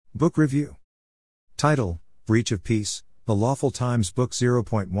Book Review. Title: Breach of Peace, The Lawful Times Book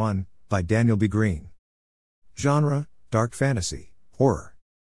 0.1, by Daniel B. Greene. Genre: Dark Fantasy, Horror.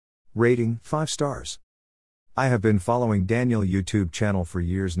 Rating: 5 stars. I have been following Daniel's YouTube channel for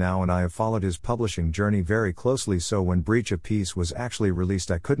years now, and I have followed his publishing journey very closely, so when Breach of Peace was actually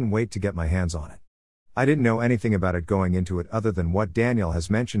released I couldn't wait to get my hands on it. I didn't know anything about it going into it other than what Daniel has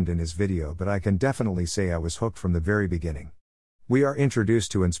mentioned in his video, but I can definitely say I was hooked from the very beginning. We are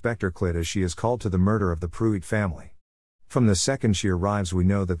introduced to Inspector Clyde as she is called to the murder of the Pruitt family. From the second she arrives we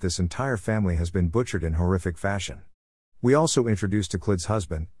know that this entire family has been butchered in horrific fashion. We also introduced to Clyde's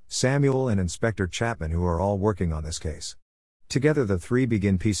husband, Samuel, and Inspector Chapman, who are all working on this case. Together the three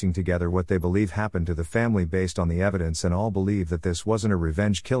begin piecing together what they believe happened to the family based on the evidence, and all believe that this wasn't a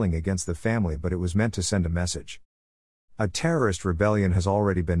revenge killing against the family, but it was meant to send a message. A terrorist rebellion has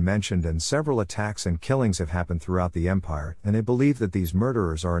already been mentioned, and several attacks and killings have happened throughout the empire, and they believe that these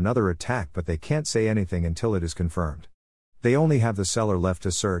murderers are another attack, but they can't say anything until it is confirmed. They only have the cellar left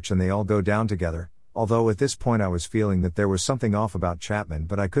to search, and they all go down together. Although at this point I was feeling that there was something off about Chapman,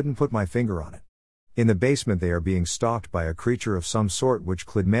 but I couldn't put my finger on it. In the basement they are being stalked by a creature of some sort which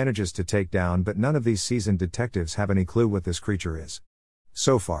Clyde manages to take down, but none of these seasoned detectives have any clue what this creature is.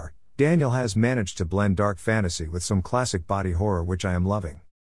 So far, Daniel has managed to blend dark fantasy with some classic body horror, which I am loving.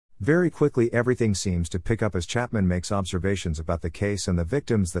 Very quickly everything seems to pick up as Chapman makes observations about the case and the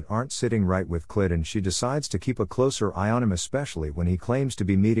victims that aren't sitting right with Clyde, and she decides to keep a closer eye on him, especially when he claims to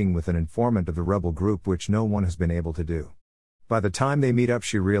be meeting with an informant of the rebel group, which no one has been able to do. By the time they meet up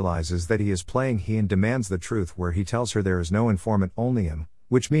she realizes that he is playing he and demands the truth, where he tells her there is no informant, only him,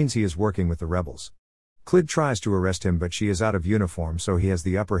 which means he is working with the rebels. Clyde tries to arrest him, but she is out of uniform, so he has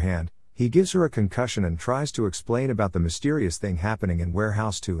the upper hand. He gives her a concussion and tries to explain about the mysterious thing happening in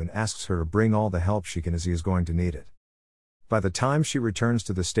Warehouse 2 and asks her to bring all the help she can, as he is going to need it. By the time she returns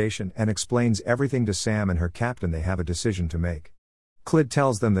to the station and explains everything to Sam and her captain, they have a decision to make. Clyde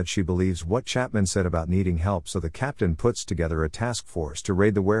tells them that she believes what Chapman said about needing help, so the captain puts together a task force to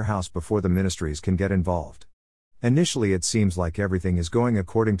raid the warehouse before the ministries can get involved. Initially it seems like everything is going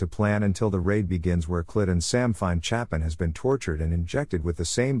according to plan until the raid begins, where Clyde and Sam find Chapman has been tortured and injected with the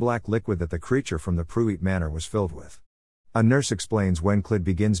same black liquid that the creature from the Pruitt Manor was filled with. A nurse explains when Clyde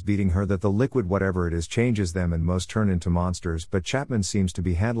begins beating her that the liquid, whatever it is, changes them and most turn into monsters, but Chapman seems to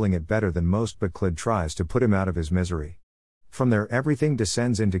be handling it better than most, but Clyde tries to put him out of his misery. From there everything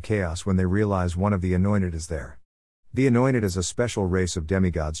descends into chaos when they realize one of the Anointed is there. The Anointed is a special race of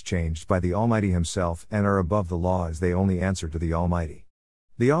demigods changed by the Almighty himself and are above the law, as they only answer to the Almighty.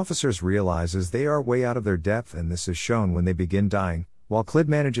 The officers realizes they are way out of their depth, and this is shown when they begin dying. While Clyde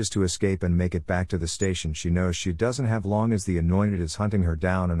manages to escape and make it back to the station, she knows she doesn't have long, as the Anointed is hunting her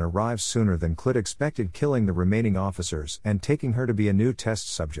down and arrives sooner than Clyde expected, killing the remaining officers and taking her to be a new test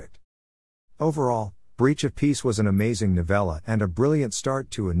subject. Overall, Breach of Peace was an amazing novella and a brilliant start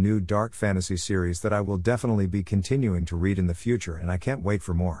to a new dark fantasy series that I will definitely be continuing to read in the future, and I can't wait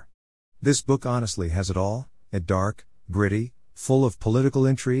for more. This book honestly has it all: it dark, gritty, full of political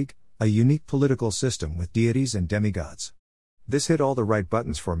intrigue, a unique political system with deities and demigods. This hit all the right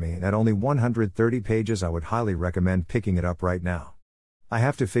buttons for me, and at only 130 pages I would highly recommend picking it up right now. I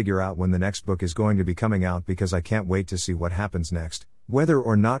have to figure out when the next book is going to be coming out, because I can't wait to see what happens next. Whether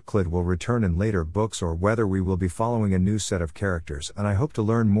or not Clyde will return in later books, or whether we will be following a new set of characters, and I hope to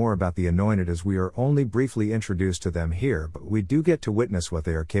learn more about the Anointed, as we are only briefly introduced to them here, but we do get to witness what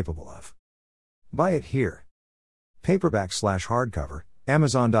they are capable of. Buy it here. Paperback/hardcover,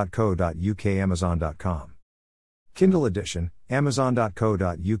 Amazon.co.uk, Amazon.com. Kindle edition,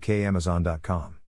 Amazon.co.uk, Amazon.com.